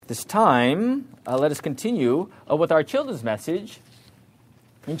this time, let us continue with our children's message.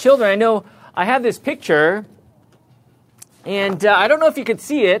 And children, I know I have this picture, and I don't know if you could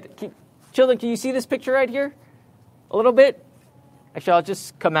see it. Children, can you see this picture right here? A little bit? Actually, I'll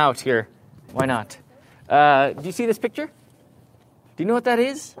just come out here. Why not? Do you see this picture? Do you know what that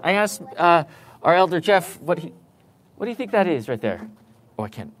is? I asked our elder Jeff, what do you think that is right there? Oh, I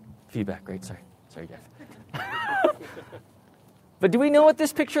can't. Feedback, great. Sorry, Jeff. But do we know what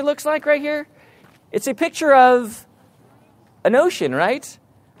this picture looks like right here? It's a picture of an ocean, right?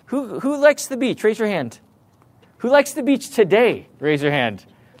 Who likes the beach? Raise your hand. Who likes the beach today? Raise your hand.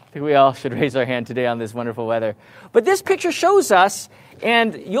 I think we all should raise our hand today on this wonderful weather. But this picture shows us,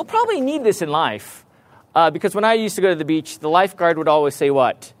 and you'll probably need this in life, because when I used to go to the beach, the lifeguard would always say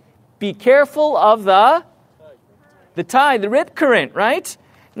what? Be careful of the tide, the rip current, right?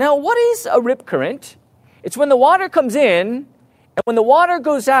 Now, what is a rip current? It's when the water comes in, and when the water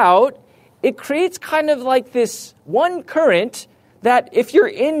goes out, it creates kind of like this one current that if you're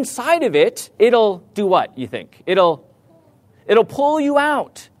inside of it, it'll do what, you think? It'll pull you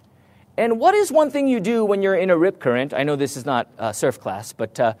out. And what is one thing you do when you're in a rip current? I know this is not surf class,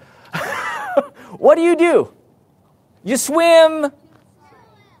 but what do? You swim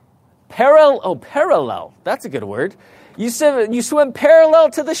parallel. That's a good word. You swim parallel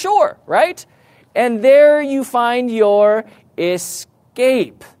to the shore, right? And there you find your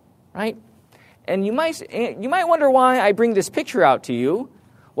escape, right? And you might wonder why I bring this picture out to you.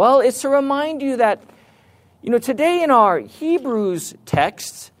 Well, it's to remind you that, today in our Hebrews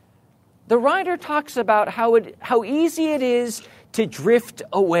text, the writer talks about how easy it is to drift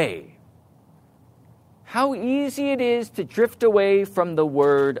away. How easy it is to drift away from the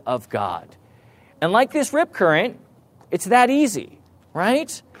Word of God. And like this rip current, it's that easy,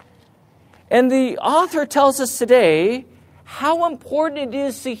 right? And the author tells us today how important it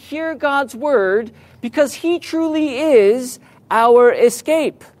is to hear God's Word because He truly is our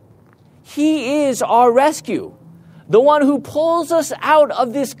escape. He is our rescue, the one who pulls us out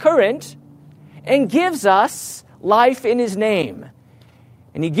of this current and gives us life in His name.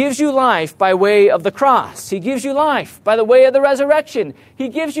 And He gives you life by way of the cross. He gives you life by the way of the resurrection. He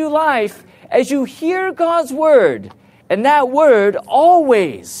gives you life as you hear God's Word. And that Word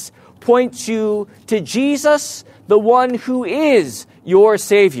always points you to Jesus, the one who is your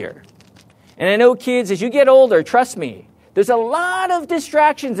Savior. And I know, kids, as you get older, trust me, there's a lot of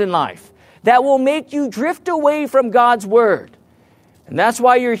distractions in life that will make you drift away from God's Word. And that's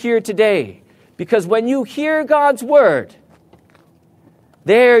why you're here today. Because when you hear God's Word,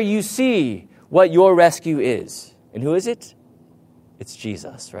 there you see what your rescue is. And who is it? It's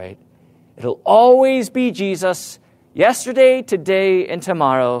Jesus, right? It'll always be Jesus, yesterday, today, and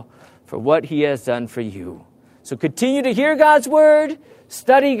tomorrow, for what He has done for you. So continue to hear God's Word,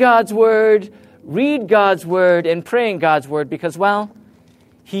 study God's Word, read God's Word, and pray in God's Word because, well,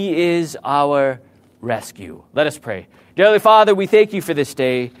 He is our rescue. Let us pray. Dear Heavenly Father, we thank You for this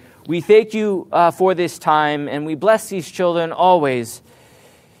day. We thank You for this time, and we bless these children always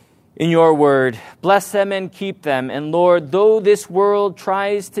in Your Word. Bless them and keep them. And Lord, though this world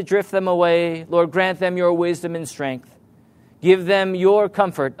tries to drift them away, Lord, grant them Your wisdom and strength. Give them Your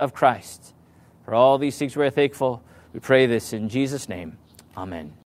comfort of Christ. For all these things we are thankful. We pray this in Jesus' name. Amen.